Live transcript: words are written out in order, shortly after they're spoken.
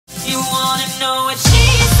know what she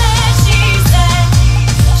said,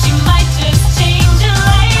 she might just change your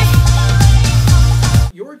life.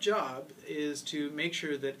 Your job is to make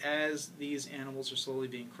sure that as these animals are slowly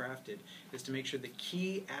being crafted, is to make sure the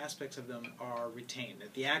key aspects of them are retained,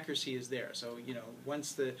 that the accuracy is there. So, you know,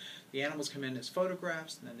 once the animals come in as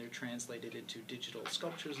photographs, and then they're translated into digital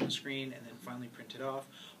sculptures on the screen, and then finally printed off.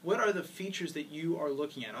 What are the features that you are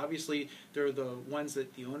looking at? Obviously, there are the ones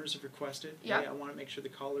that the owners have requested. Yeah. Hey, I want to make sure the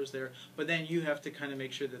collar's there. But then you have to kind of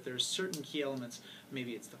make sure that there's certain key elements,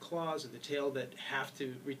 maybe it's the claws or the tail, that have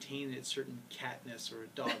to retain its certain catness or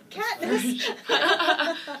dogness.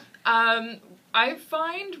 I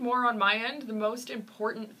find more on my end, the most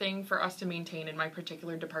important thing for us to maintain in my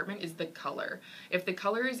particular department is the color. If the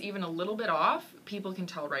color is even a little bit off, people can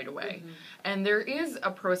tell right away. Mm-hmm. And there is a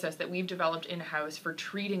process that we've developed in-house for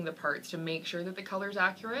treating the parts to make sure that the color is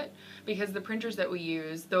accurate, because the printers that we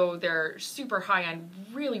use, though they're super high-end,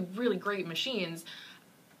 really, really great machines,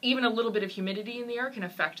 even a little bit of humidity in the air can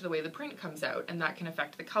affect the way the print comes out, and that can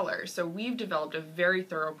affect the color. So we've developed a very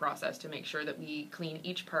thorough process to make sure that we clean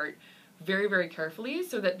each part very, very carefully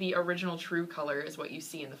so that the original true color is what you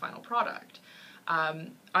see in the final product.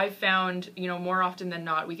 I've found, you know, more often than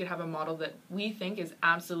not, we could have a model that we think is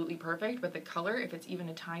absolutely perfect, but the color, if it's even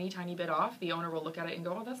a tiny, tiny bit off, the owner will look at it and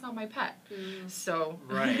go, oh, that's not my pet. Mm. So.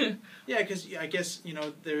 Right. Yeah, because I guess, you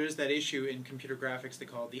know, there is that issue in computer graphics they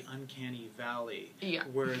call the uncanny valley, yeah,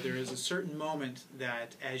 where there is a certain moment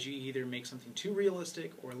that as you either make something too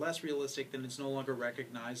realistic or less realistic, then it's no longer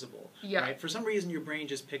recognizable. Yeah. Right? For some reason, your brain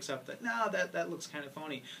just picks up that, no, that looks kind of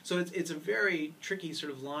phony. So it's a very tricky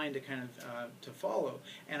sort of line to kind of to follow.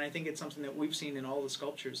 And I think it's something that we've seen in all the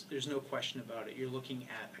sculptures. There's no question about it. You're looking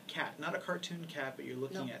at a cat, not a cartoon cat, but you're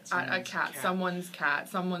looking at someone's a cat, cat. Someone's cat,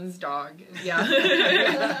 someone's dog.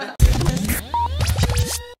 Yeah.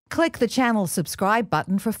 Click the channel subscribe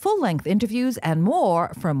button for full-length interviews and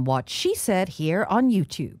more from What She Said here on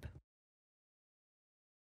YouTube.